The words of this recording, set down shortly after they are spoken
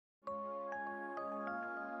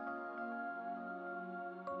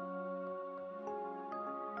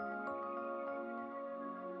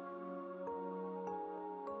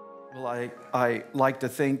Well, I like to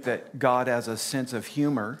think that God has a sense of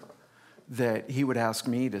humor, that he would ask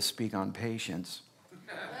me to speak on patience.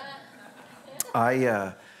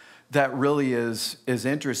 That really is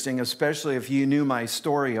interesting, especially if you knew my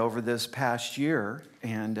story over this past year.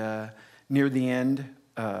 And near the end,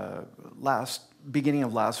 beginning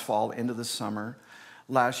of last fall, into the summer,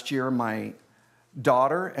 last year, my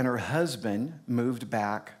daughter and her husband moved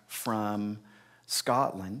back from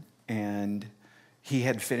Scotland, and he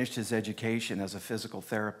had finished his education as a physical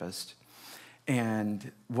therapist.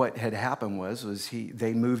 And what had happened was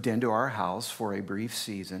they moved into our house for a brief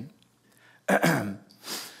season,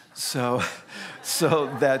 so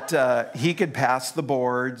that he could pass the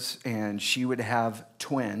boards and she would have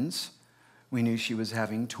twins. We knew she was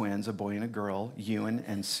having twins, a boy and a girl, Ewan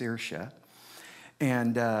and Saoirse.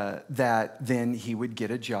 And that then he would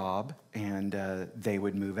get a job and they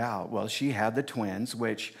would move out. Well, she had the twins,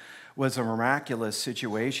 which was a miraculous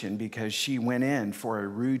situation because she went in for a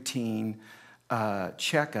routine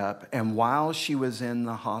checkup, and while she was in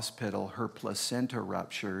the hospital, her placenta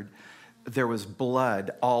ruptured. There was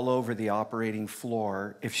blood all over the operating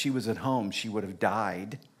floor. If she was at home, she would have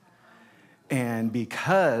died. And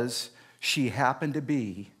because she happened to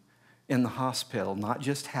be in the hospital, not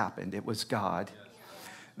just happened, it was God,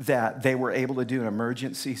 that they were able to do an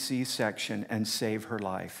emergency C-section and save her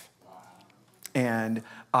life. And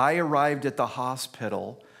I arrived at the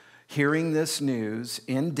hospital hearing this news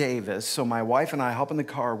in Davis. So my wife and I hop in the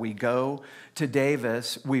car. We go to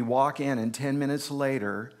Davis. We walk in, and 10 minutes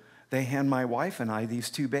later, they hand my wife and I these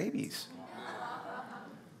two babies.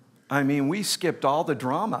 I mean, we skipped all the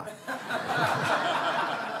drama.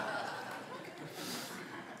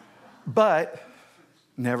 But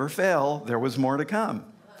never fail, there was more to come.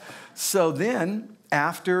 So then,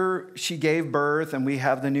 after she gave birth and we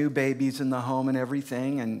have the new babies in the home and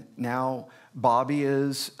everything, and now Bobby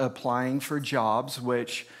is applying for jobs,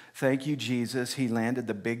 which, thank you, Jesus, he landed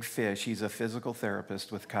the big fish. He's a physical therapist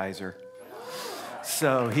with Kaiser.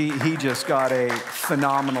 So he just got a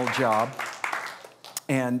phenomenal job.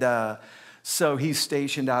 And so he's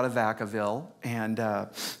stationed out of Vacaville. And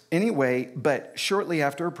anyway, but shortly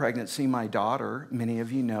after her pregnancy, my daughter, many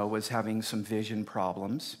of you know, was having some vision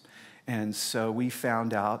problems. And so we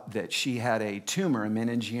found out that she had a tumor, a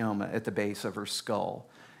meningioma, at the base of her skull,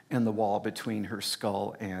 in the wall between her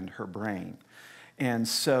skull and her brain. And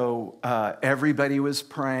so everybody was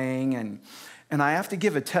praying, and I have to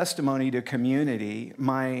give a testimony to community.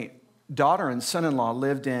 My daughter and son-in-law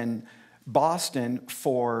lived in Boston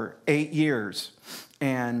for 8 years,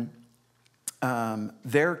 and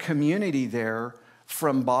their community there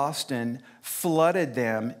from Boston flooded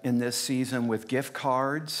them in this season with gift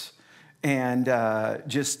cards and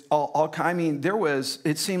just I mean,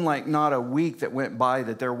 it seemed like not a week that went by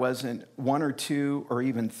that there wasn't one or two or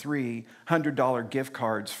even $300 gift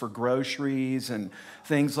cards for groceries and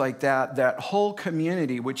things like that. That whole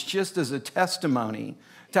community, which just is a testimony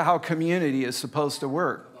to how community is supposed to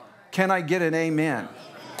work. Can I get an amen?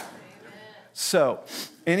 So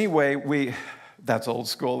anyway, that's old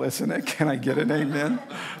school, isn't it? Can I get an amen?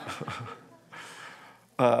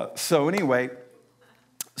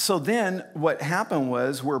 So then what happened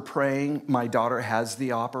was we're praying. My daughter has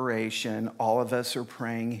the operation. All of us are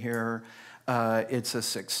praying here. It's a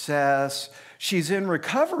success. She's in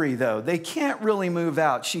recovery, though. They can't really move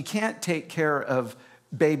out. She can't take care of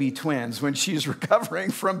baby twins when she's recovering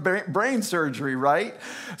from brain surgery, right?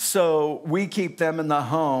 So we keep them in the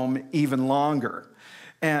home even longer.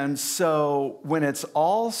 And so when it's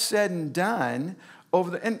all said and done,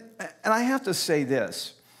 and I have to say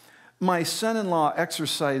this, my son-in-law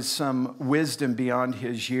exercised some wisdom beyond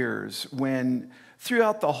his years when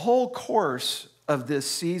throughout the whole course of this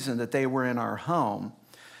season that they were in our home,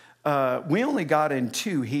 we only got in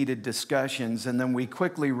 2 heated discussions, and then we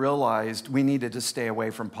quickly realized we needed to stay away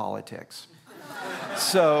from politics.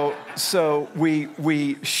 So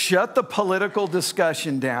we shut the political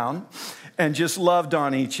discussion down and just loved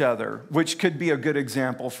on each other, which could be a good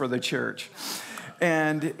example for the church.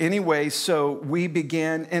 And anyway, so we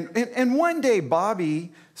began, and one day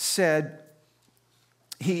Bobby said,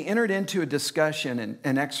 he entered into a discussion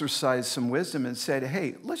and exercised some wisdom and said,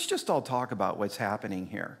 hey, let's just all talk about what's happening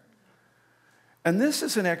here. And this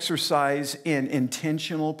is an exercise in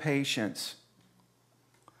intentional patience.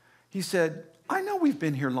 He said, I know we've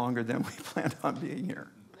been here longer than we planned on being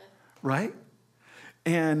here, right?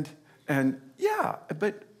 And yeah,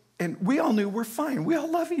 and we all knew we're fine. We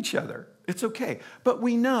all love each other. It's okay. But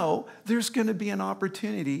we know there's going to be an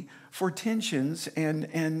opportunity for tensions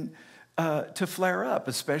and to flare up,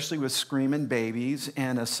 especially with screaming babies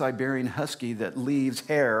and a Siberian husky that leaves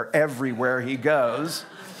hair everywhere he goes.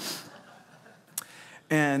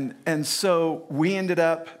 And so we ended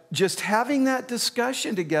up just having that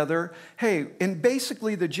discussion together. Hey, and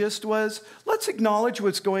basically the gist was, let's acknowledge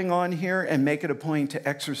what's going on here and make it a point to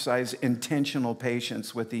exercise intentional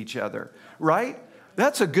patience with each other, right?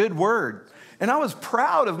 That's a good word. And I was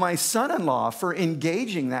proud of my son-in-law for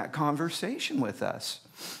engaging that conversation with us.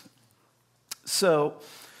 So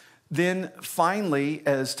then finally,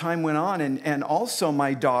 as time went on, and also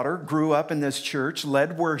my daughter grew up in this church,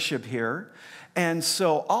 led worship here. And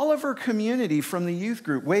so all of her community from the youth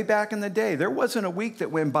group, way back in the day, there wasn't a week that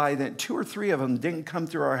went by that 2 or 3 of them didn't come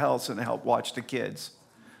through our house and help watch the kids.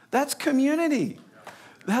 That's community.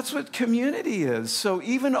 That's what community is. So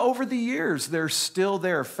even over the years, they're still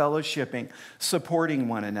there fellowshipping, supporting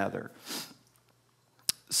one another.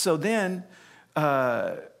 So then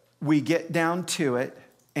we get down to it,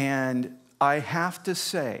 and I have to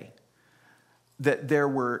say that there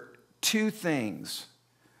were 2 things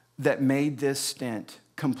that made this stint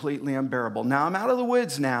completely unbearable. Now, I'm out of the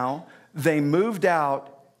woods now. They moved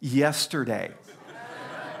out yesterday.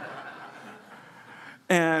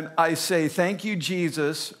 And I say, thank you,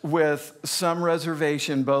 Jesus, with some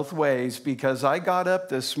reservation both ways, because I got up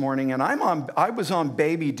this morning and I was on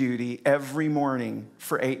baby duty every morning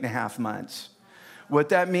for 8.5 months. What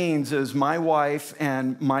that means is my wife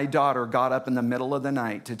and my daughter got up in the middle of the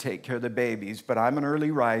night to take care of the babies, but I'm an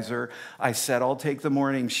early riser. I said I'll take the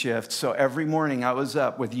morning shift. So every morning I was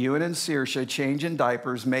up with Ewan and Saoirse changing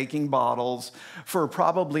diapers, making bottles for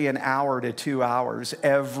probably an hour to 2 hours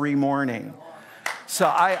every morning. So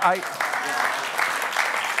I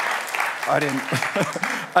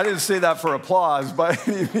didn't say that for applause by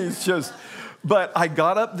any means, but I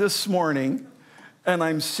got up this morning and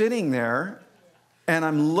I'm sitting there and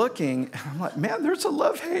I'm looking, and I'm like, man, there's a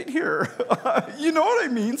love-hate here. You know what I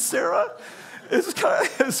mean, Sarah? It's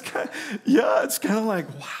kind of like,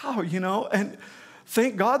 wow, you know, and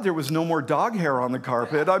thank God there was no more dog hair on the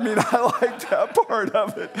carpet. I mean, I like that part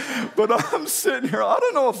of it. But I'm sitting here, I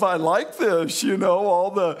don't know if I like this, you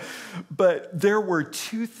know, but there were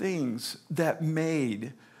 2 things that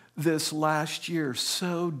made this last year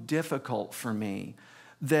so difficult for me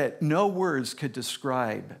that no words could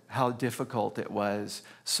describe how difficult it was.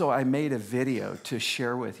 So I made a video to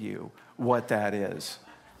share with you what that is.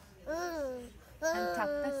 On top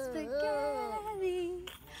of spaghetti,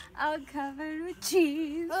 all covered with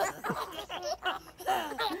cheese.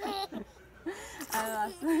 I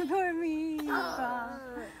lost my poor meatball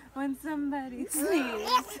when somebody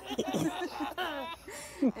sneezed.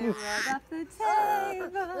 It rolled off the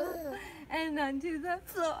table and onto the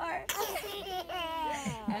floor.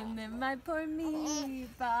 And then my poor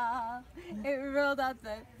meatball, it rolled out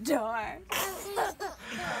the door.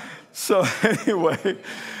 So anyway,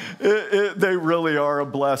 they really are a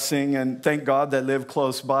blessing, and thank God they live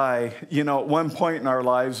close by. You know, at one point in our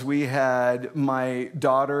lives, we had my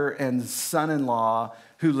daughter and son-in-law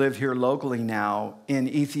who live here locally now in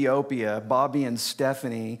Ethiopia. Bobby and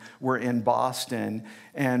Stephanie were in Boston,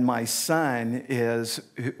 and my son is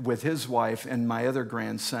with his wife, and my other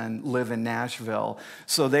grandson live in Nashville.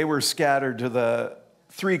 So they were scattered to the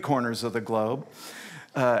 3 corners of the globe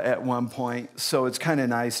at one point. So it's kind of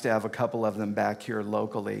nice to have a couple of them back here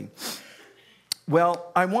locally.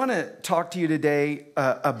 Well, I want to talk to you today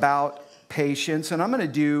about patience, and I'm going to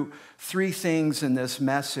do 3 things in this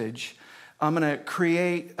message. I'm going to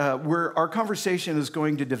create, our conversation is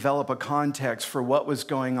going to develop a context for what was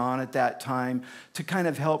going on at that time to kind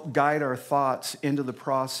of help guide our thoughts into the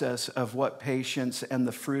process of what patience and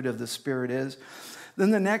the fruit of the Spirit is. Then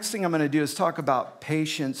the next thing I'm going to do is talk about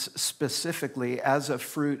patience specifically as a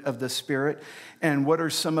fruit of the Spirit, and what are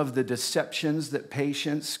some of the deceptions that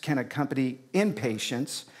patience can accompany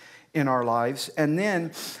impatience in our lives. And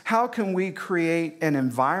then how can we create an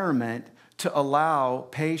environment to allow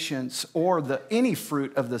patience or any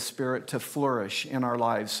fruit of the Spirit to flourish in our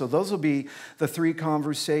lives. So those will be the 3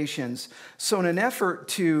 conversations. So in an effort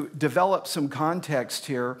to develop some context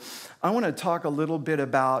here, I want to talk a little bit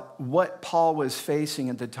about what Paul was facing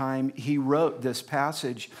at the time he wrote this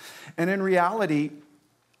passage. And in reality,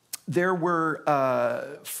 there were,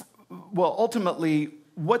 ultimately,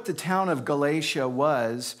 what the town of Galatia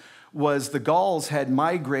was the Gauls had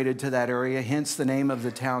migrated to that area, hence the name of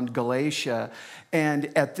the town Galatia.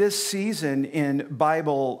 And at this season in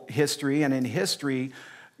Bible history and in history,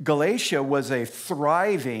 Galatia was a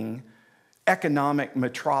thriving economic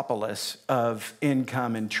metropolis of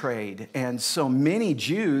income and trade. And so many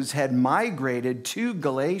Jews had migrated to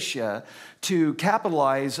Galatia to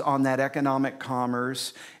capitalize on that economic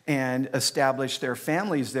commerce and establish their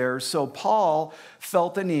families there. So Paul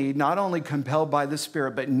felt the need, not only compelled by the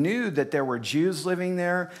Spirit, but knew that there were Jews living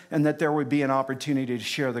there and that there would be an opportunity to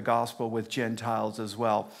share the gospel with Gentiles as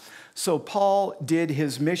well. So Paul did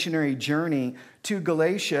his missionary journey to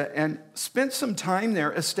Galatia and spent some time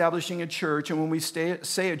there establishing a church. And when we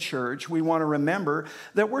say a church, we want to remember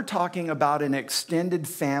that we're talking about an extended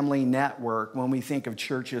family network. When we think of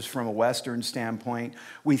churches from a Western standpoint,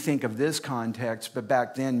 we think of this context. But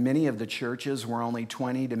back then, many of the churches were only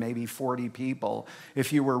 20 to maybe 40 people.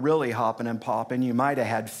 If you were really hopping and popping, you might have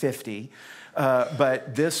had 50.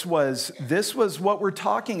 But this was what we're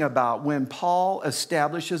talking about. When Paul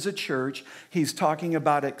establishes a church, he's talking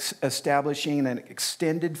about establishing an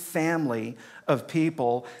extended family of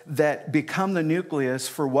people that become the nucleus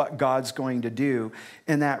for what God's going to do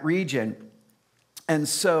in that region. And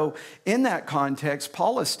so in that context,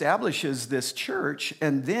 Paul establishes this church,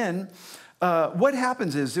 and then what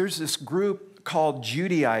happens is there's this group called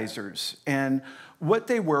Judaizers, and what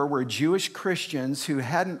they were Jewish Christians who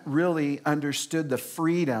hadn't really understood the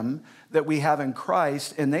freedom that we have in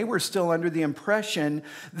Christ, and they were still under the impression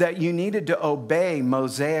that you needed to obey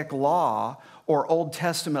Mosaic law or Old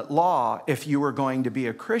Testament law if you were going to be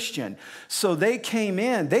a Christian. So they came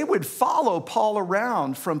in, they would follow Paul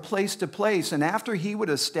around from place to place, and after he would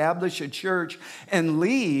establish a church and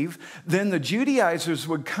leave, then the Judaizers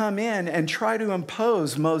would come in and try to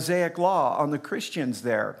impose Mosaic law on the Christians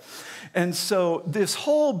there. And so this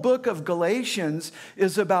whole book of Galatians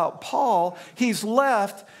is about Paul. He's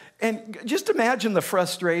left, and just imagine the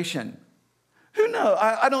frustration. Who knows?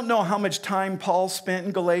 I don't know how much time Paul spent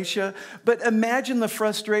in Galatia, but imagine the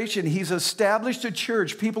frustration. He's established a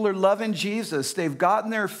church. People are loving Jesus. They've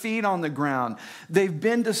gotten their feet on the ground. They've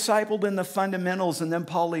been discipled in the fundamentals, and then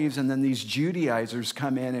Paul leaves, and then these Judaizers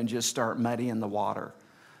come in and just start muddying the water.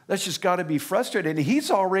 That's just got to be frustrating. He's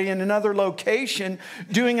already in another location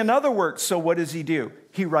doing another work. So what does he do?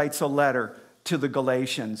 He writes a letter to the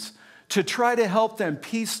Galatians to try to help them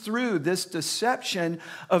piece through this deception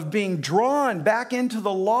of being drawn back into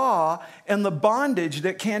the law and the bondage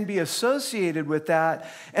that can be associated with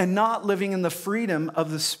that and not living in the freedom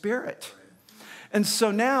of the Spirit. And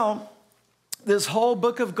so now this whole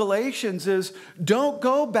book of Galatians is don't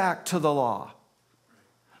go back to the law.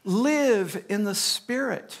 Live in the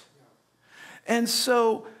Spirit. And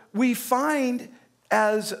so we find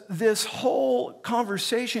as this whole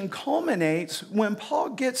conversation culminates, when Paul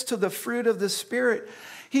gets to the fruit of the Spirit,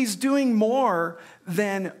 he's doing more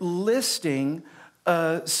than listing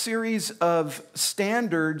a series of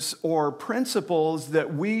standards or principles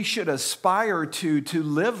that we should aspire to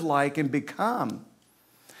live like and become.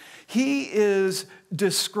 He is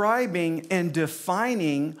describing and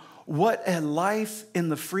defining what a life in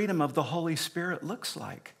the freedom of the Holy Spirit looks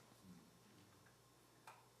like.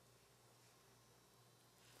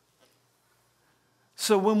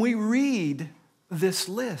 So when we read this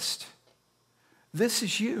list, this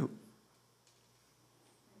is you.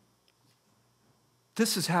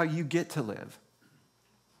 This is how you get to live.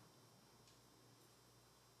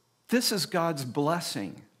 This is God's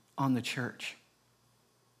blessing on the church.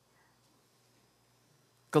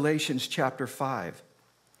 Galatians chapter 5.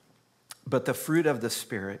 But the fruit of the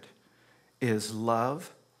Spirit is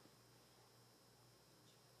love.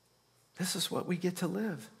 This is what we get to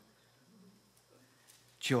live.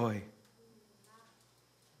 Joy.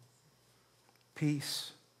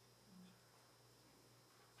 Peace.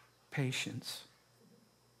 Patience.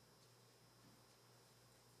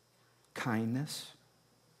 Kindness.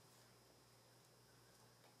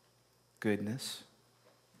 Goodness.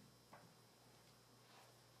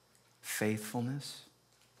 Faithfulness.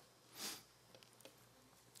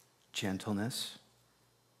 Gentleness,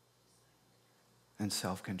 and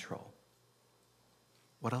self-control.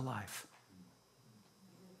 What a life.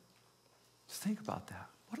 Just think about that.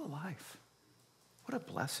 What a life. What a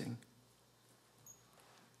blessing.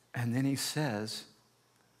 And then he says,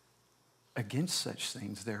 against such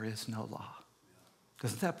things there is no law.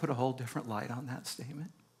 Doesn't that put a whole different light on that statement?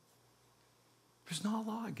 There's no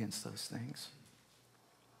law against those things.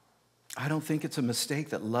 I don't think it's a mistake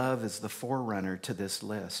that love is the forerunner to this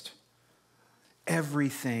list.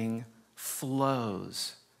 Everything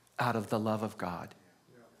flows out of the love of God.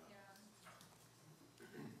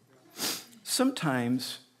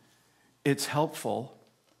 Sometimes it's helpful,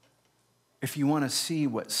 if you want to see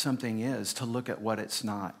what something is, to look at what it's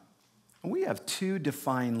not. We have two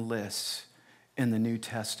defined lists in the New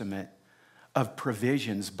Testament of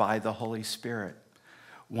provisions by the Holy Spirit.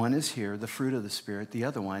 One is here, the fruit of the Spirit. The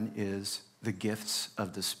other one is the gifts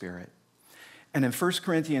of the Spirit. And in 1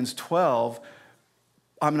 Corinthians 12,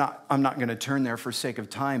 I'm not going to turn there for sake of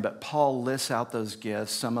time, but Paul lists out those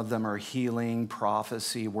gifts. Some of them are healing,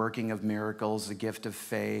 prophecy, working of miracles, the gift of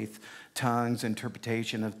faith, tongues,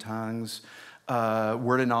 interpretation of tongues,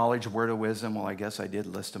 word of knowledge, word of wisdom. Well, I guess I did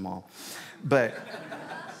list them all. But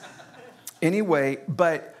anyway,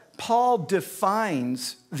 Paul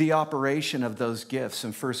defines the operation of those gifts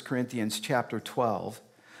in 1 Corinthians chapter 12.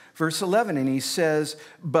 Verse 11, and he says,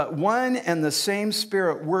 but one and the same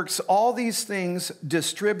Spirit works all these things,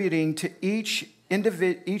 distributing to each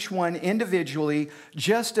one individually,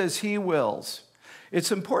 just as he wills.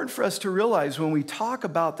 It's important for us to realize when we talk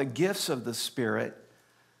about the gifts of the Spirit,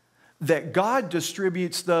 that God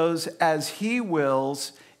distributes those as he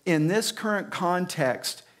wills in this current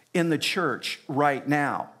context in the church right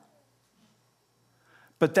now.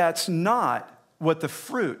 But that's not what the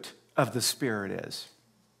fruit of the Spirit is.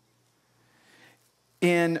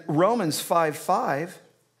 In Romans 5:5,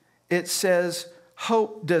 it says,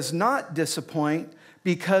 hope does not disappoint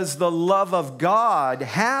because the love of God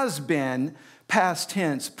has been, past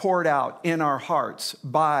tense, poured out in our hearts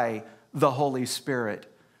by the Holy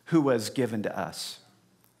Spirit who was given to us.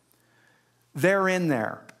 They're in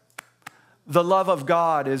there. The love of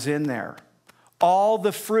God is in there. All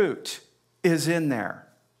the fruit is in there.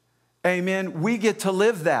 Amen. We get to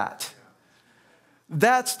live that.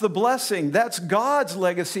 That's the blessing. That's God's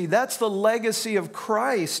legacy. That's the legacy of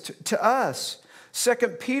Christ to us.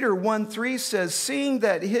 2 Peter 1:3 says, seeing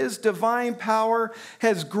that his divine power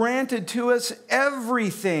has granted to us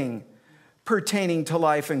everything pertaining to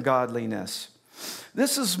life and godliness.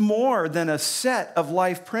 This is more than a set of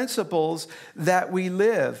life principles that we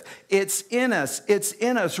live. It's in us. It's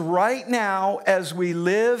in us right now as we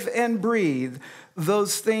live and breathe.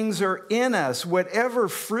 Those things are in us. Whatever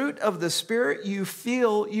fruit of the Spirit you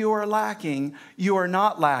feel you are lacking, you are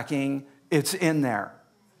not lacking. It's in there.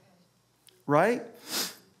 Right?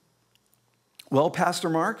 Well, Pastor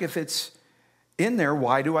Mark, if it's in there,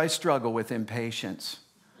 why do I struggle with impatience?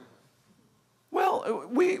 Well,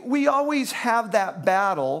 we always have that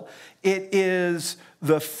battle. It is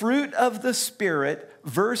the fruit of the Spirit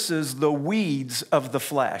versus the weeds of the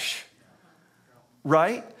flesh.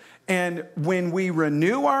 Right? And when we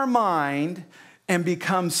renew our mind and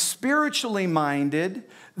become spiritually minded,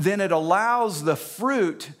 then it allows the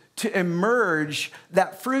fruit to emerge,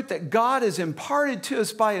 that fruit that God has imparted to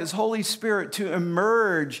us by his Holy Spirit to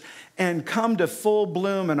emerge and come to full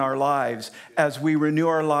bloom in our lives as we renew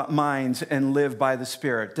our minds and live by the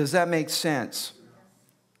Spirit. Does that make sense?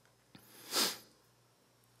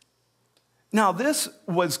 Now, this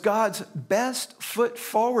was God's best foot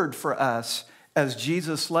forward for us as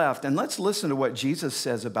Jesus left. And let's listen to what Jesus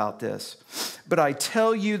says about this. But I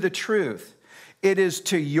tell you the truth, it is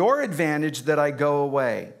to your advantage that I go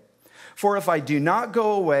away. For if I do not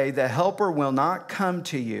go away, the Helper will not come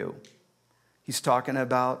to you. He's talking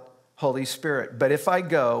about Holy Spirit. But if I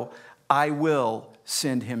go, I will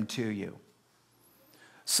send him to you.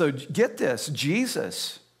 So get this,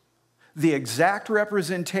 Jesus, the exact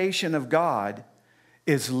representation of God,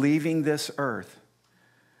 is leaving this earth.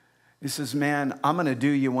 He says, man, I'm going to do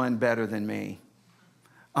you one better than me.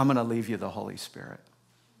 I'm going to leave you the Holy Spirit.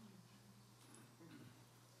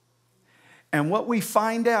 And what we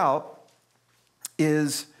find out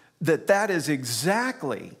is that that is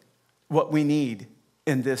exactly what we need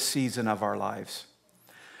in this season of our lives.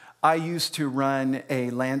 I used to run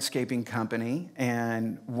a landscaping company,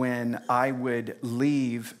 and when I would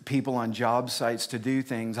leave people on job sites to do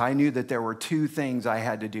things, I knew that there were two things I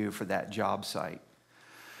had to do for that job site.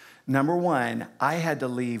 Number one, I had to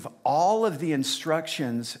leave all of the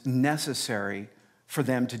instructions necessary for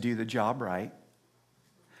them to do the job right.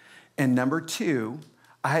 And number two,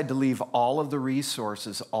 I had to leave all of the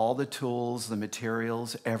resources, all the tools, the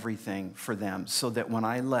materials, everything for them so that when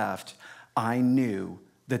I left, I knew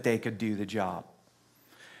that they could do the job.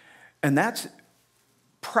 And that's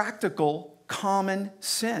practical, common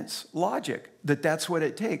sense logic, that's what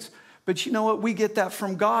it takes. But you know what? We get that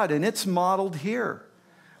from God, and it's modeled here.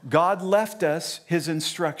 God left us his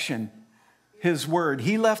instruction, his word.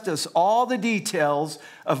 He left us all the details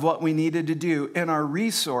of what we needed to do, and our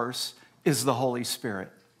resource is the Holy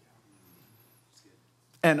Spirit.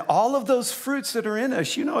 And all of those fruits that are in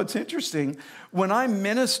us, you know, it's interesting. When I'm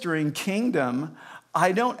ministering kingdom,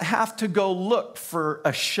 I don't have to go look for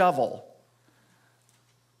a shovel.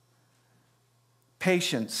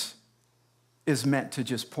 Patience is meant to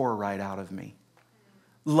just pour right out of me.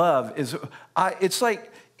 Love is, it's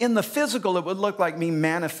like in the physical, it would look like me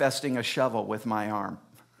manifesting a shovel with my arm.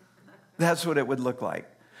 That's what it would look like.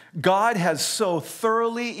 God has so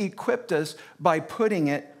thoroughly equipped us by putting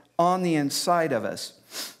it on the inside of us.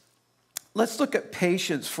 Let's look at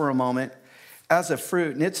patience for a moment as a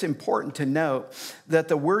fruit. And it's important to note that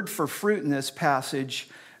the word for fruit in this passage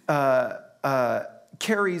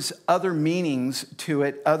carries other meanings to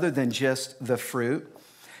it other than just the fruit.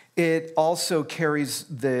 It also carries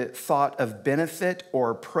the thought of benefit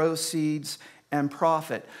or proceeds and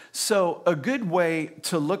profit. So a good way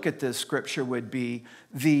to look at this scripture would be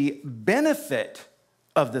the benefit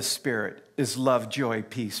of the Spirit is love, joy,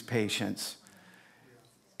 peace, patience.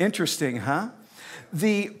 Interesting, huh?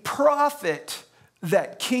 The profit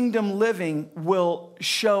that kingdom living will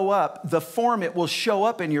show up, the form it will show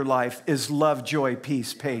up in your life is love, joy,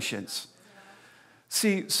 peace, patience.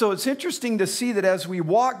 See, so it's interesting to see that as we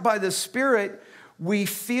walk by the Spirit, we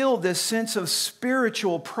feel this sense of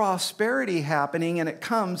spiritual prosperity happening, and it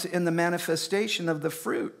comes in the manifestation of the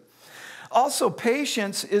fruit. Also,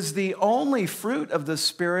 patience is the only fruit of the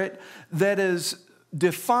Spirit that is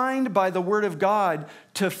defined by the Word of God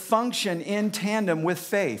to function in tandem with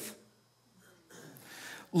faith.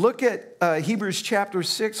 Look at Hebrews chapter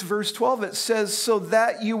 6, verse 12. It says, so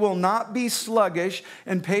that you will not be sluggish,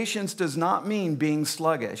 and patience does not mean being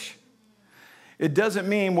sluggish. It doesn't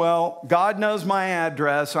mean, well, God knows my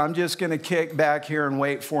address, I'm just going to kick back here and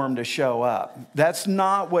wait for him to show up. That's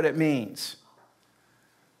not what it means.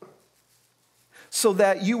 So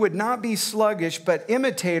that you would not be sluggish, but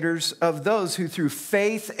imitators of those who through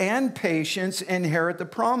faith and patience inherit the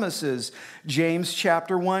promises. James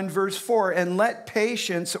chapter 1, verse 4, and let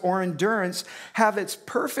patience or endurance have its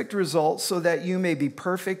perfect result so that you may be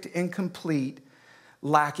perfect and complete,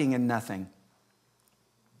 lacking in nothing.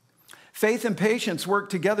 Faith and patience work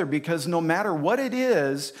together because no matter what it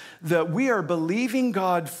is that we are believing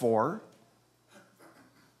God for,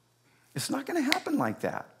 it's not going to happen like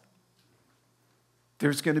that.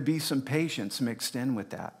 There's going to be some patience mixed in with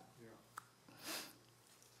that.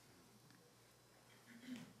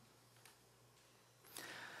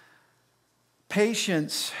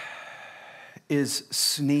 Patience is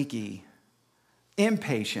sneaky.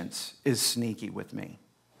 Impatience is sneaky with me.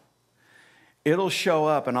 It'll show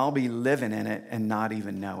up and I'll be living in it and not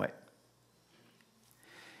even know it.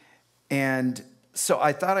 And so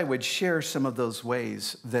I thought I would share some of those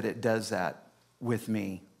ways that it does that with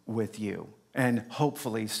me, with you. And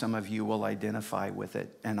hopefully some of you will identify with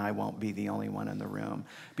it and I won't be the only one in the room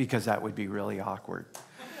because that would be really awkward.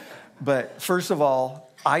 But first of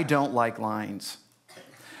all, I don't like lines.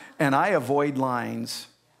 And I avoid lines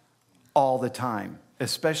all the time,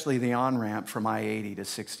 especially the on-ramp from I-80 to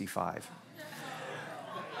 65.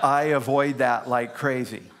 I avoid that like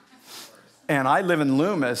crazy. And I live in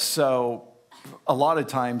Loomis, so a lot of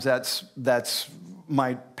times that's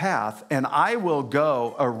my path. And I will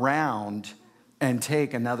go around and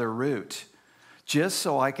take another route just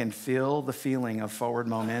so I can feel the feeling of forward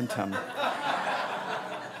momentum.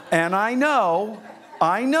 And I know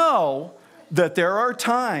that there are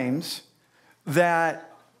times that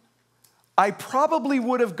I probably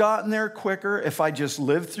would have gotten there quicker if I just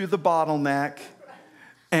lived through the bottleneck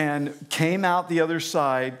and came out the other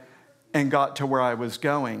side and got to where I was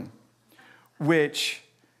going, which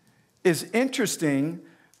is interesting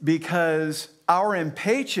because our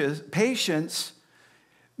impatience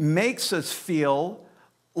makes us feel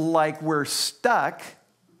like we're stuck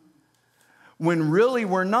when really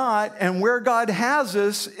we're not, and where God has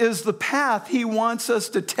us is the path he wants us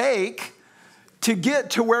to take to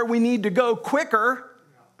get to where we need to go quicker.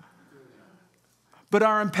 But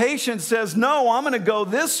our impatience says, no, I'm going to go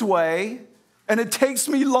this way, and it takes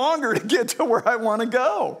me longer to get to where I want to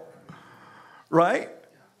go. Right?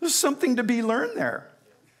 There's something to be learned there.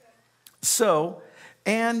 So,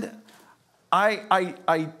 and I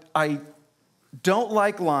don't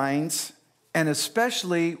like lines, and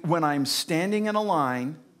especially when I'm standing in a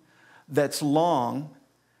line that's long,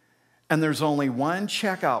 and there's only one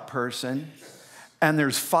checkout person, and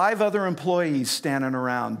there's 5 other employees standing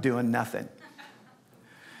around doing nothing.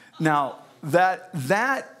 Now,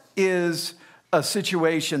 that is a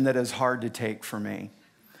situation that is hard to take for me.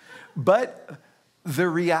 But the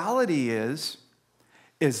reality is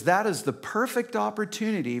that is the perfect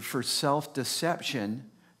opportunity for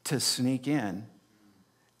self-deception to sneak in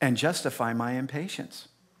and justify my impatience.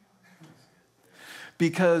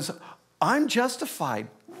 Because I'm justified.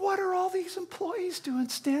 What are all these employees doing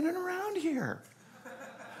standing around here?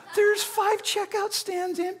 There's 5 checkout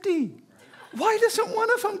stands empty. Why doesn't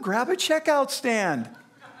one of them grab a checkout stand?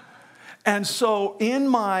 And so in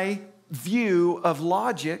my view of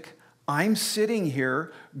logic, I'm sitting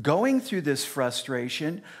here going through this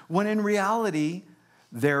frustration when in reality,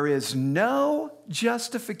 there is no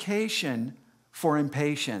justification for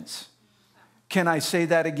impatience. Can I say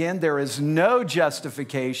that again? There is no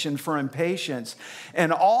justification for impatience.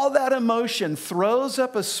 And all that emotion throws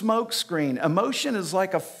up a smoke screen. Emotion is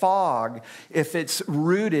like a fog if it's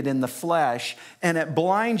rooted in the flesh, and it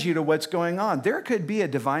blinds you to what's going on. There could be a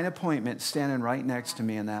divine appointment standing right next to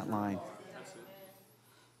me in that line.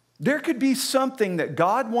 There could be something that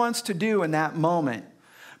God wants to do in that moment.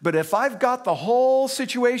 But if I've got the whole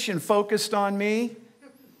situation focused on me,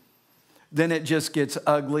 then it just gets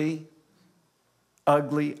ugly.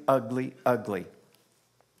 Ugly, ugly, ugly.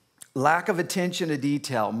 Lack of attention to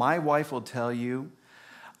detail. My wife will tell you,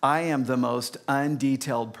 I am the most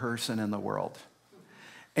undetailed person in the world.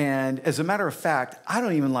 And as a matter of fact, I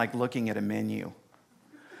don't even like looking at a menu.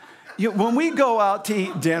 When we go out to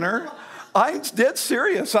eat dinner, I'm dead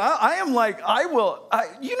serious. I am like,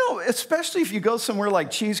 especially if you go somewhere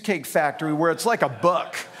like Cheesecake Factory where it's like a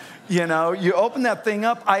book. You open that thing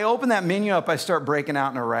up, I open that menu up, I start breaking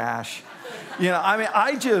out in a rash.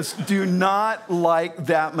 I just do not like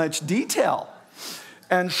that much detail.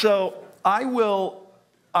 And so I will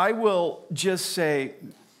just say,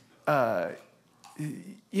 hey,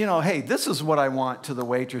 this is what I want to the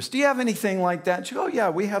waitress. Do you have anything like that? She goes, oh, yeah,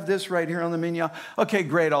 we have this right here on the menu. Okay,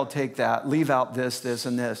 great, I'll take that. Leave out this, this,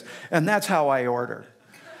 and this. And that's how I order.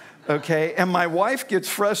 Okay, and my wife gets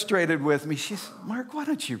frustrated with me. She says, Mark, why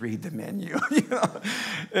don't you read the menu?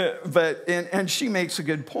 And she makes a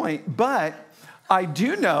good point. But I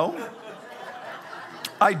do know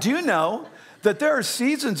that there are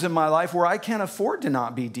seasons in my life where I can't afford to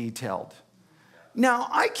not be detailed. Now,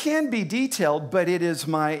 I can be detailed, but it is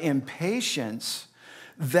my impatience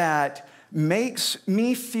that makes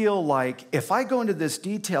me feel like if I go into this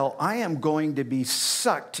detail, I am going to be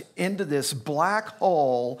sucked into this black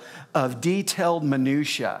hole of detailed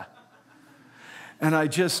minutia. And I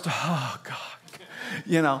just, oh God,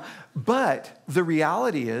 But the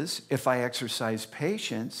reality is, if I exercise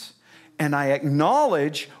patience and I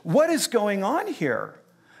acknowledge what is going on here,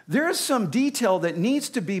 there is some detail that needs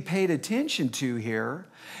to be paid attention to here,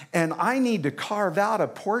 and I need to carve out a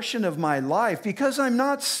portion of my life because I'm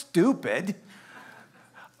not stupid.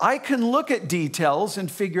 I can look at details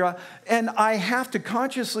and figure out, and I have to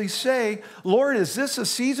consciously say, Lord, is this a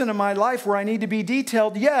season of my life where I need to be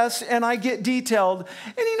detailed? Yes, and I get detailed,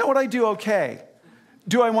 and you know what? I do okay.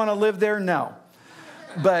 Do I want to live there? No.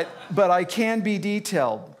 But I can be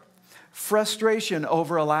detailed. Frustration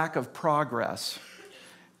over a lack of progress.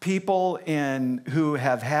 People who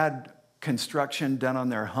have had construction done on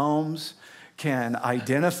their homes can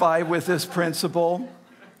identify with this principle,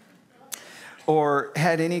 or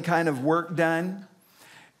had any kind of work done.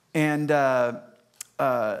 And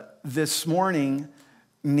this morning,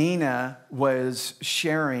 Nina was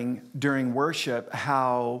sharing during worship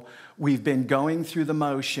how we've been going through the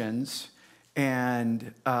motions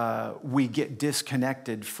and we get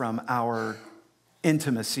disconnected from our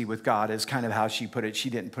intimacy with God, is kind of how she put it.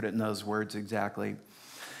 She didn't put it in those words exactly.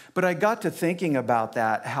 But I got to thinking about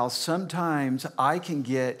that, how sometimes I can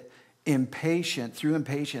get impatient. Through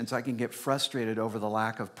impatience, I can get frustrated over the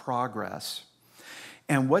lack of progress.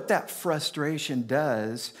 And what that frustration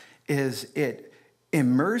does is it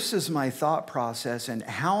immerses my thought process in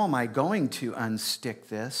how am I going to unstick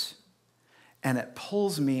this? And it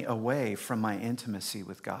pulls me away from my intimacy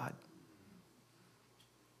with God.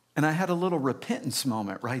 And I had a little repentance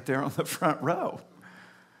moment right there on the front row.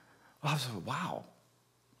 I was like, wow.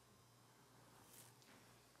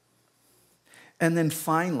 And then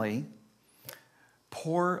finally,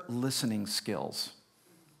 poor listening skills.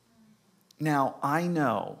 Now, I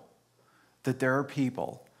know that there are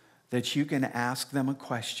people that you can ask them a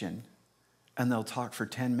question and they'll talk for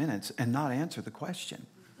 10 minutes and not answer the question.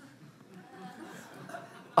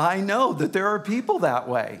 I know that there are people that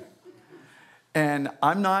way. And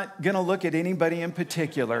I'm not going to look at anybody in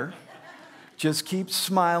particular. Just keep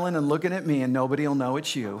smiling and looking at me and nobody will know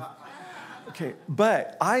it's you. Okay,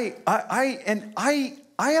 but I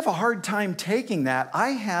have a hard time taking that.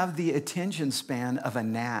 I have the attention span of a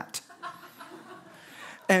gnat.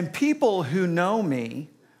 And people who know me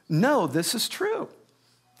know this is true.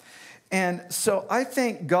 And so I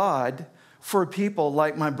thank God for people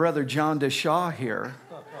like my brother John DeShaw here,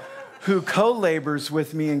 who co-labors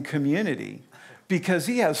with me in community, because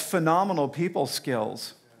he has phenomenal people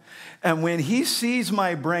skills. And when he sees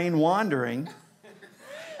my brain wandering,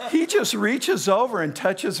 he just reaches over and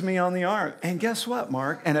touches me on the arm. And guess what,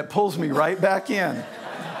 Mark? And it pulls me right back in.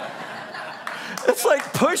 It's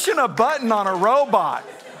like pushing a button on a robot.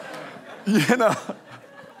 You know?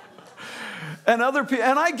 And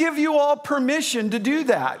I give you all permission to do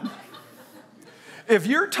that. If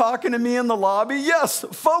you're talking to me in the lobby, yes,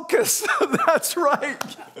 focus. That's right.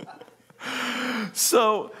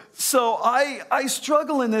 So I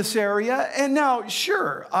struggle in this area. And now,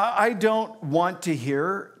 sure, I don't want to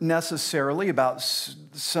hear necessarily about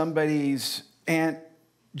somebody's Aunt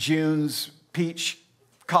June's peach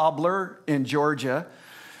cobbler in Georgia.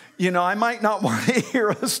 You know, I might not want to hear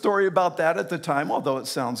a story about that at the time, although it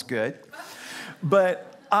sounds good.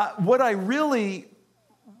 But when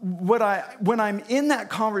I'm in that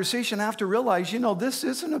conversation, I have to realize, you know, this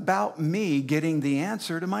isn't about me getting the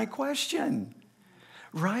answer to my question,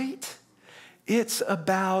 right? It's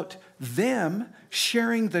about them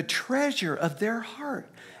sharing the treasure of their heart.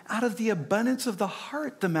 Out of the abundance of the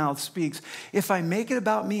heart, the mouth speaks. If I make it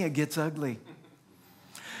about me, it gets ugly.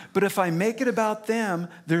 But if I make it about them,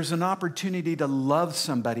 there's an opportunity to love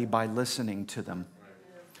somebody by listening to them.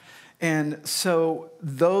 And so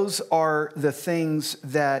those are the things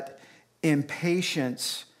that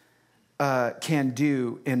impatience can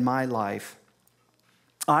do in my life.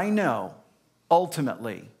 I know,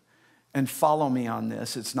 ultimately, and follow me on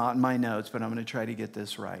this, it's not in my notes, but I'm going to try to get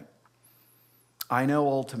this right. I know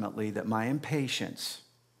ultimately that my impatience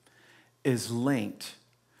is linked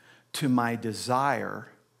to my desire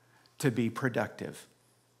to be productive.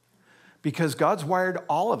 Because God's wired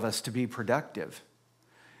all of us to be productive.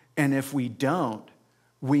 And if we don't,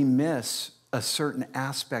 we miss a certain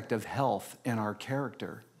aspect of health in our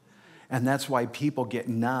character. And that's why people get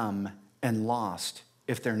numb and lost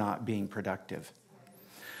if they're not being productive.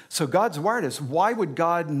 So God's wired us. Why would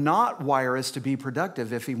God not wire us to be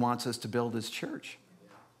productive if he wants us to build his church?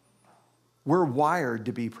 We're wired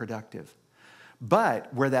to be productive.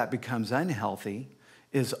 But where that becomes unhealthy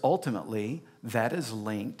is ultimately that is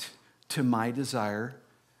linked to my desire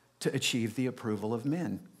to achieve the approval of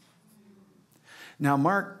men. Now,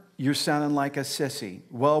 Mark, you're sounding like a sissy.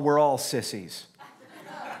 Well, we're all sissies.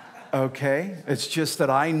 Okay? It's just that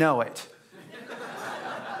I know it.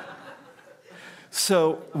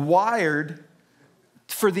 So, wired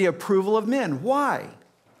for the approval of men. Why?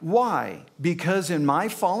 Why? Because in my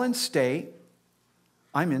fallen state,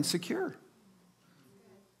 I'm insecure.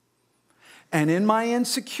 And in my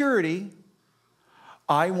insecurity,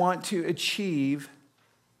 I want to achieve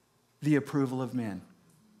the approval of men.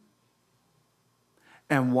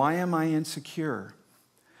 And why am I insecure?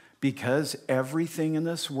 Because everything in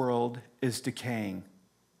this world is decaying.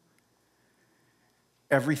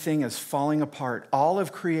 Everything is falling apart. All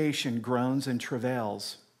of creation groans and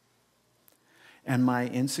travails. And my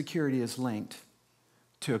insecurity is linked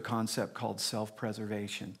to a concept called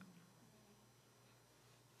self-preservation.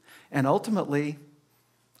 And ultimately,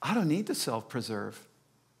 I don't need to self-preserve.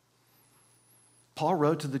 Paul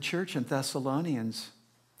wrote to the church in Thessalonians,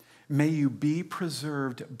 may you be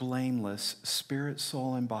preserved blameless, spirit,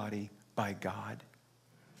 soul, and body by God.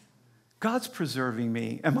 God's preserving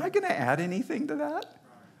me. Am I going to add anything to that?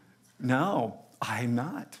 No, I'm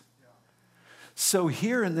not. So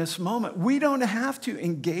here in this moment, we don't have to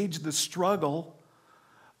engage the struggle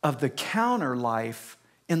of the counter life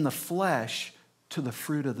in the flesh to the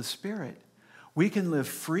fruit of the Spirit. We can live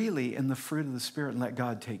freely in the fruit of the Spirit and let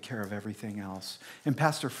God take care of everything else. And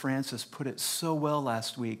Pastor Francis put it so well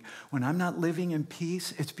last week. When I'm not living in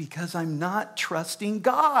peace, it's because I'm not trusting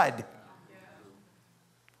God.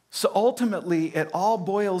 So ultimately, it all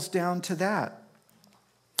boils down to that.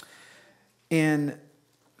 In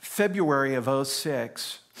February of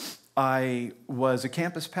 2006, I was a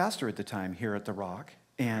campus pastor at the time here at The Rock.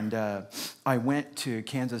 And I went to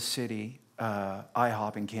Kansas City,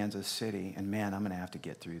 IHOP in Kansas City, and man, I'm going to have to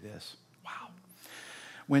get through this. Wow.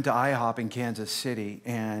 Went to IHOP in Kansas City,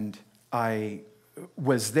 and I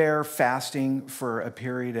was there fasting for a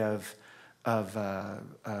period of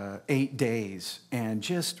 8 days, and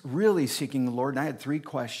just really seeking the Lord. And I had 3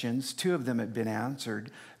 questions. 2 of them had been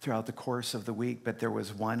answered throughout the course of the week, but there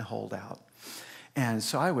was one holdout. And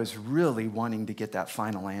so I was really wanting to get that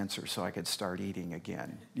final answer so I could start eating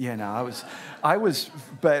again. You know, I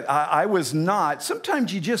was not.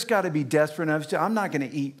 Sometimes you just got to be desperate enough to, I'm not going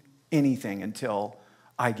to eat anything until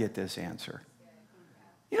I get this answer.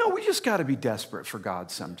 You know, we just got to be desperate for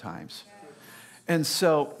God sometimes. And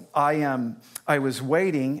so I was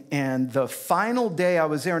waiting, and the final day I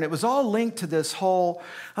was there, and it was all linked to this whole,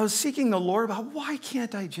 I was seeking the Lord about, why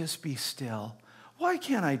can't I just be still? Why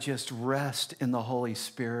can't I just rest in the Holy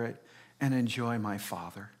Spirit and enjoy my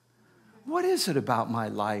Father? What is it about my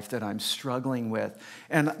life that I'm struggling with?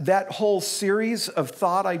 And that whole series of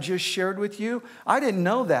thought I just shared with you, I didn't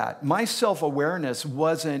know that. My self-awareness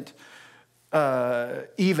wasn't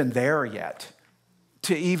even there yet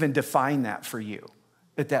to even define that for you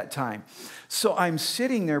at that time. So I'm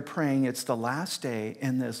sitting there praying. It's the last day,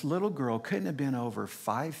 and this little girl couldn't have been over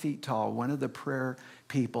 5 feet tall, one of the prayer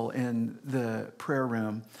people in the prayer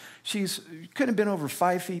room. She's couldn't have been over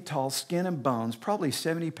 5 feet tall, skin and bones, probably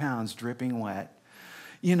 70 pounds, dripping wet.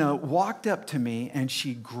 Walked up to me, and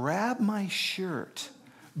she grabbed my shirt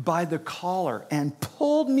by the collar and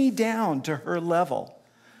pulled me down to her level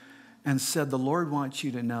and said, "The Lord wants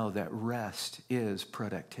you to know that rest is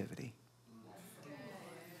productivity."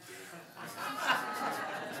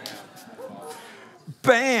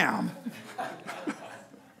 Bam!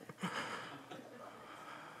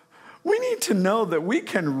 We need to know that we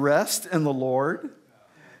can rest in the Lord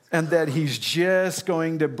and that He's just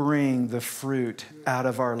going to bring the fruit out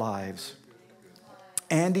of our lives.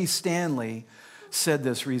 Andy Stanley said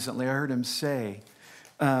this recently. I heard him say,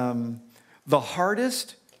 the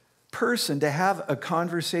hardest person to have a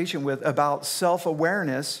conversation with about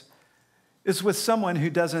self-awareness is with someone who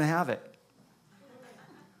doesn't have it.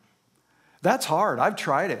 That's hard. I've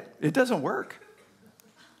tried it. It doesn't work.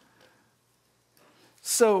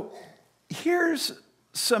 So here's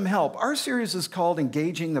some help. Our series is called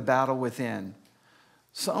Engaging the Battle Within.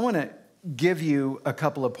 So I want to give you a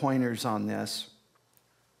couple of pointers on this.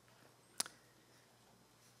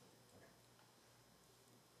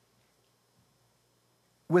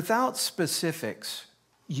 Without specifics,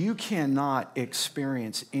 you cannot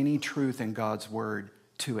experience any truth in God's word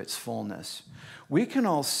to its fullness. We can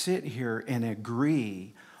all sit here and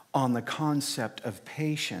agree on the concept of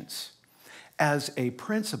patience as a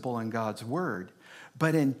principle in God's word,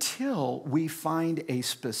 but until we find a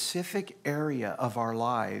specific area of our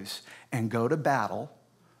lives and go to battle,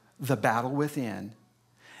 the battle within,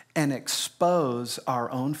 and expose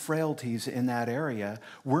our own frailties in that area,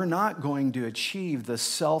 we're not going to achieve the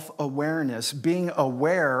self-awareness, being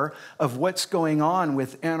aware of what's going on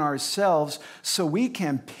within ourselves so we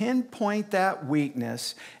can pinpoint that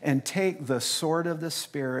weakness and take the sword of the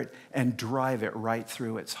Spirit and drive it right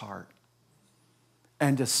through its heart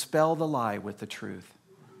and dispel the lie with the truth.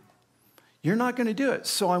 You're not going to do it.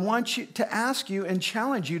 So I want you to ask you and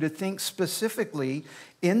challenge you to think specifically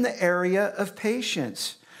in the area of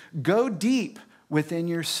patience. Go deep within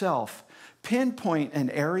yourself. Pinpoint an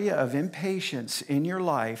area of impatience in your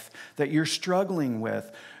life that you're struggling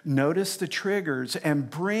with. Notice the triggers and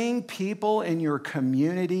bring people in your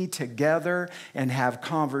community together and have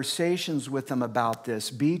conversations with them about this.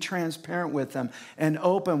 Be transparent with them and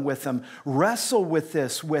open with them. Wrestle with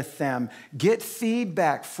this with them. Get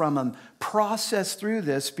feedback from them. Process through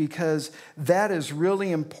this because that is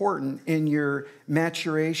really important in your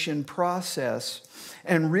maturation process.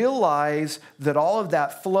 And realize that all of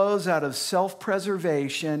that flows out of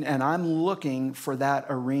self-preservation, and I'm looking for that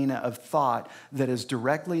arena of thought that is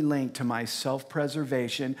directly linked to my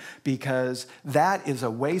self-preservation because that is a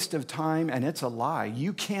waste of time and it's a lie.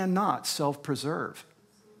 You cannot self-preserve.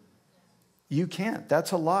 You can't.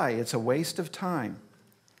 That's a lie. It's a waste of time.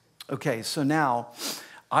 Okay, so now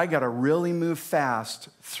I got to really move fast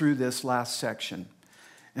through this last section.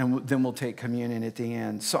 And then we'll take communion at the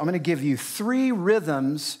end. So I'm going to give you 3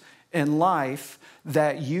 rhythms in life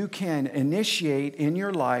that you can initiate in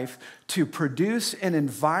your life to produce an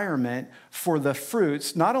environment for the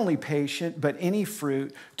fruits, not only patient, but any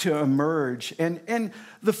fruit to emerge. And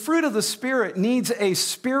the fruit of the Spirit needs a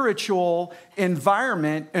spiritual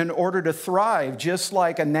environment in order to thrive, just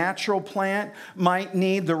like a natural plant might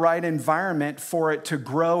need the right environment for it to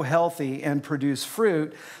grow healthy and produce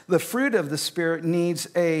fruit. The fruit of the Spirit needs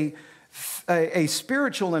a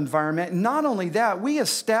spiritual environment. Not only that, we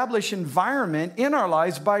establish environment in our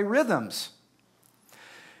lives by rhythms.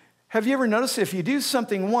 Have you ever noticed if you do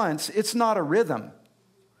something once, it's not a rhythm.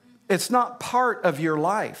 It's not part of your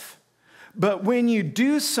life. But when you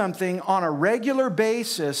do something on a regular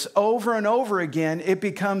basis over and over again, it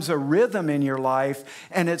becomes a rhythm in your life,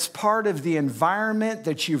 and it's part of the environment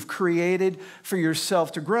that you've created for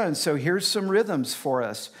yourself to grow in. So here's some rhythms for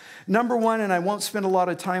us. Number 1, and I won't spend a lot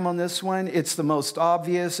of time on this one, it's the most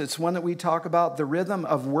obvious. It's one that we talk about, the rhythm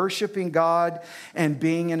of worshiping God and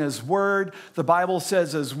being in His Word. The Bible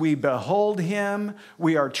says as we behold Him,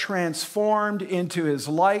 we are transformed into His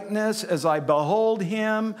likeness. As I behold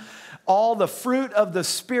Him, all the fruit of the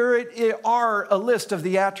Spirit are a list of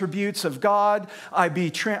the attributes of God.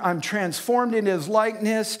 I'm transformed in His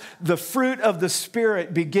likeness. The fruit of the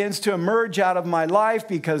Spirit begins to emerge out of my life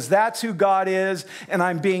because that's who God is, and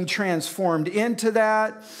I'm being transformed into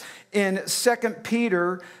that. In 2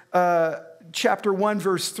 Peter chapter 1,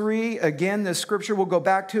 verse 3, again, this scripture, we'll go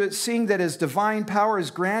back to it. Seeing that his divine power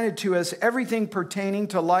has granted to us everything pertaining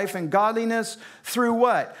to life and godliness through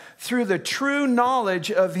what? Through the true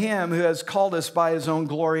knowledge of him who has called us by his own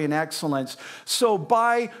glory and excellence. So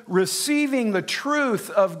by receiving the truth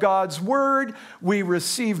of God's word, we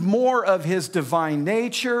receive more of his divine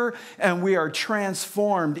nature, and we are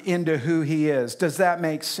transformed into who he is. Does that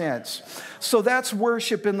make sense? So that's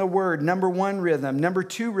worship in the word, number one rhythm. Number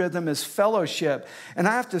two rhythm is fellowship. And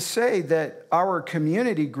I have to say that our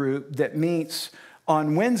community group that meets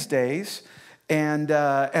on Wednesdays and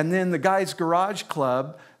then the Guys Garage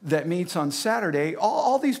Club that meets on Saturday,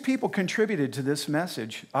 all these people contributed to this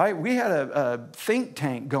message. We had a think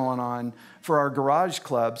tank going on for our garage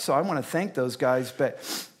club, so I want to thank those guys.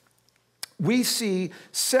 But we see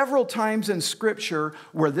several times in Scripture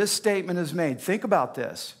where this statement is made. Think about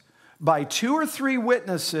this. By 2 or 3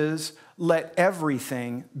 witnesses, let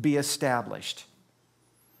everything be established.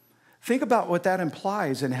 Think about what that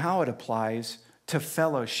implies and how it applies to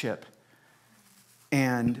fellowship.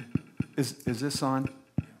 And is this on,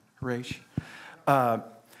 Harish?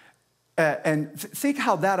 And think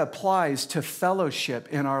how that applies to fellowship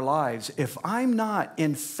in our lives. If I'm not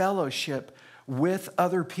in fellowship with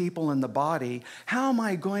other people in the body, how am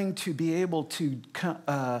I going to be able to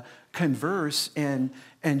converse and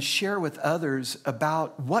share with others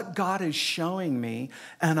about what God is showing me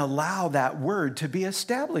and allow that word to be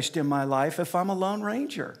established in my life if I'm a lone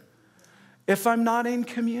ranger, if I'm not in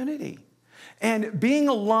community? And being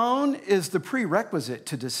alone is the prerequisite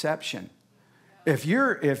to deception. If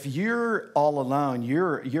you're all alone,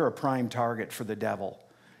 you're a prime target for the devil,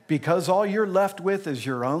 because all you're left with is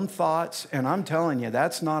your own thoughts, and I'm telling you,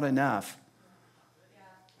 that's not enough.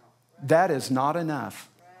 That is not enough.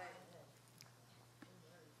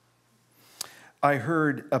 I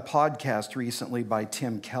heard a podcast recently by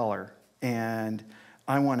Tim Keller, and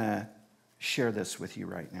I want to share this with you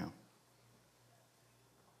right now.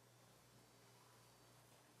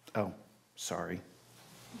 Oh, sorry.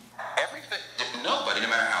 Everything, nobody, no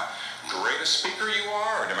matter how great a speaker you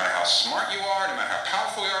are, or no matter how smart you are, no matter how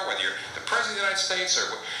powerful you are, whether you're the President of the United States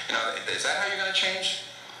or, is that how you're going to change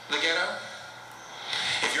the ghetto?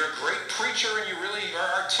 If you're a great preacher and you really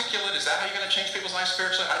are articulate, is that how you're going to change people's lives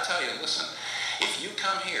spiritually? I tell you, listen, if you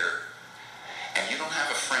come here and you don't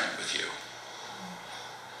have a friend with you,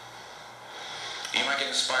 you might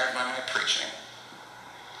get inspired by my preaching.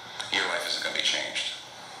 Your life isn't going to be changed.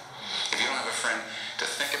 If you don't have a friend to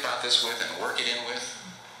think about this with and work it in with,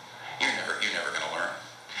 you're never going to learn.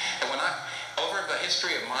 And over the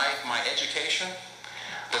history of my education,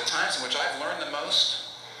 the times in which I've learned the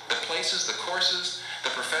most, the places, the courses, the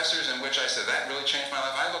professors in which I said, that really changed my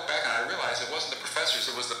life, I look back and I realize it wasn't the professors,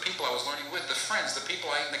 it was the people I was learning with, the friends, the people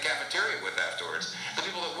I ate in the cafeteria with afterwards, the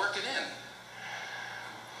people that worked it in.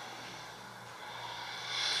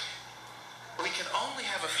 We can only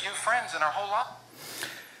have a few friends in our whole life.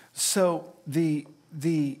 So the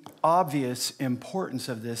obvious importance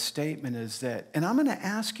of this statement is that, and I'm going to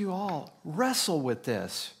ask you all, wrestle with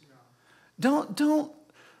this. Don't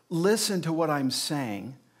listen to what I'm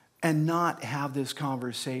saying and not have this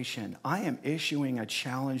conversation. I am issuing a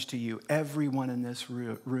challenge to you. Everyone in this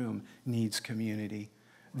room needs community.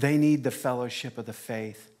 They need the fellowship of the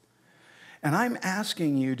faith. And I'm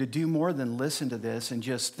asking you to do more than listen to this and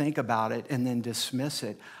just think about it and then dismiss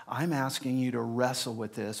it. I'm asking you to wrestle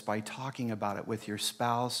with this by talking about it with your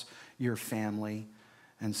spouse, your family,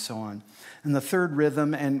 and so on. And the third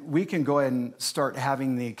rhythm, and we can go ahead and start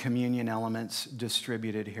having the communion elements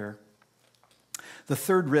distributed here. The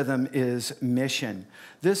third rhythm is mission.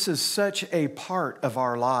 This is such a part of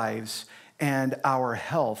our lives and our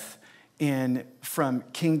health from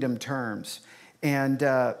kingdom terms. And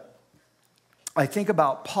I think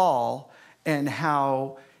about Paul and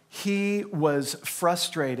how he was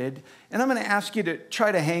frustrated. And I'm going to ask you to try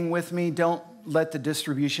to hang with me. Don't let the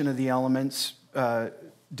distribution of the elements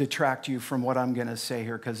detract you from what I'm going to say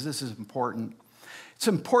here, because this is important. It's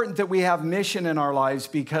important that we have mission in our lives,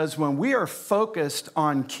 because when we are focused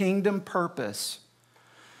on kingdom purpose,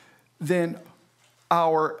 then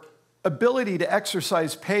our ability to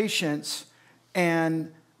exercise patience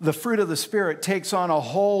and the fruit of the Spirit takes on a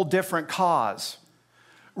whole different cause,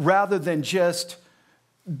 rather than just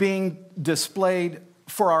being displayed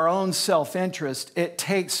for our own self-interest. It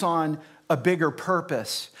takes on a bigger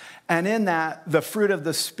purpose. And in that, the fruit of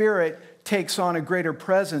the Spirit takes on a greater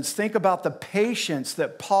presence. Think about the patience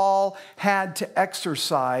that Paul had to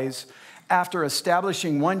exercise after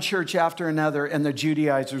establishing one church after another and the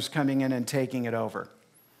Judaizers coming in and taking it over.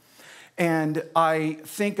 And I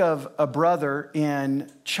think of a brother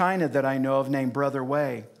in China that I know of named Brother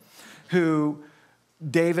Wei, who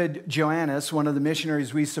David Joannis, one of the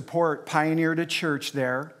missionaries we support, pioneered a church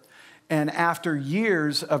there. And after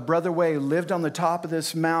years of Brother Way lived on the top of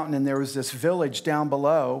this mountain, and there was this village down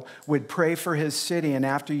below, would pray for his city. And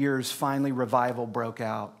after years, finally revival broke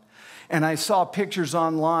out. And I saw pictures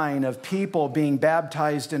online of people being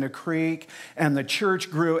baptized in a creek, and the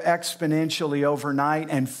church grew exponentially overnight.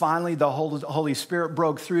 And finally, the Holy Spirit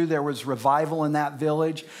broke through. There was revival in that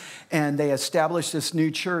village, and they established this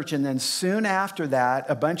new church. And then soon after that,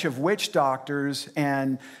 a bunch of witch doctors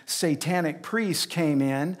and satanic priests came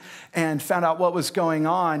in and found out what was going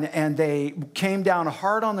on, and they came down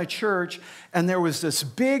hard on the church. And there was this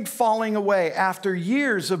big falling away after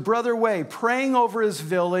years of Brother Way praying over his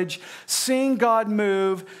village, seeing God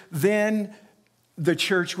move. Then the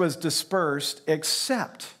church was dispersed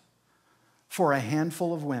except for a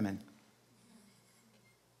handful of women.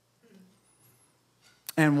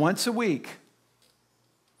 And once a week,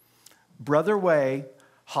 Brother Way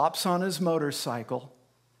hops on his motorcycle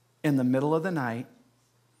in the middle of the night,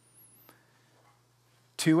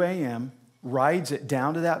 2 a.m., rides it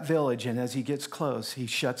down to that village, and as he gets close, he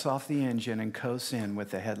shuts off the engine and coasts in with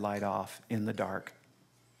the headlight off in the dark.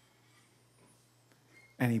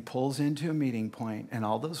 And he pulls into a meeting point, and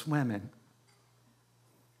all those women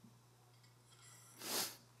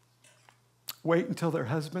wait until their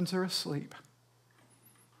husbands are asleep,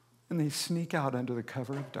 and they sneak out under the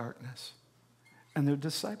cover of darkness, and they're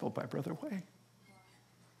discipled by Brother Way.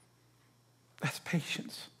 That's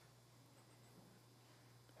patience.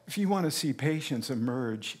 If you want to see patience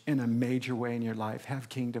emerge in a major way in your life, have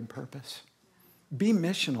kingdom purpose. Be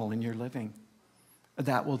missional in your living.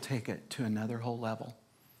 That will take it to another whole level.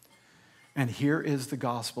 And here is the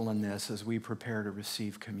gospel in this as we prepare to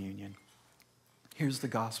receive communion. Here's the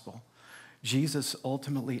gospel. Jesus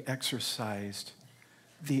ultimately exercised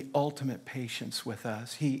the ultimate patience with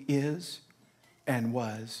us. He is and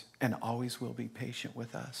was and always will be patient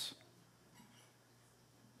with us.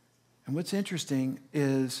 And what's interesting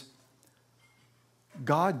is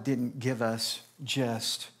God didn't give us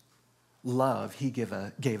just love. He gave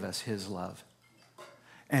us his love.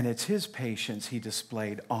 And it's his patience he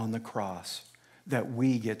displayed on the cross that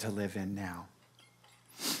we get to live in now.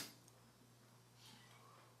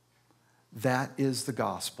 That is the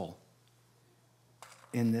gospel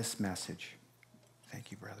in this message. Thank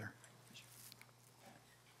you, brother.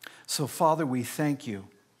 So, Father, we thank you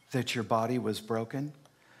that your body was broken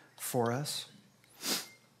for us,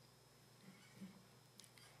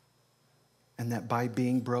 and that by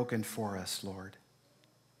being broken for us, Lord,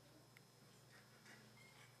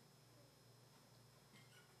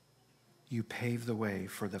 you pave the way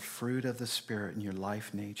for the fruit of the Spirit in your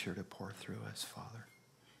life nature to pour through us, Father.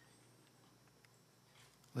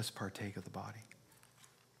 Let's partake of the body.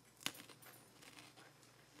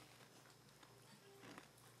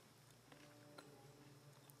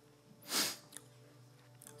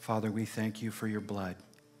 Father, we thank you for your blood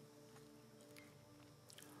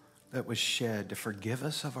that was shed to forgive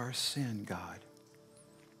us of our sin, God.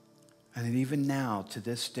 And that even now, to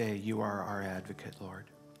this day, you are our advocate, Lord.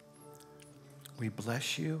 We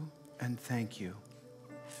bless you and thank you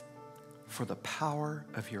for the power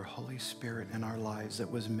of your Holy Spirit in our lives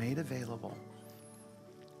that was made available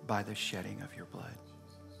by the shedding of your blood.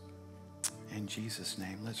 In Jesus'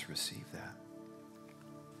 name, let's receive that.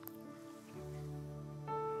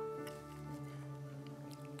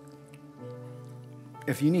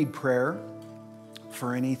 If you need prayer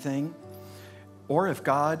for anything, or if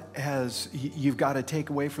God you've got to take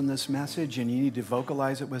away from this message and you need to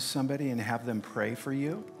vocalize it with somebody and have them pray for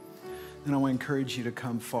you, then I want to encourage you to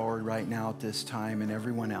come forward right now at this time, and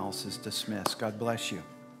everyone else is dismissed. God bless you.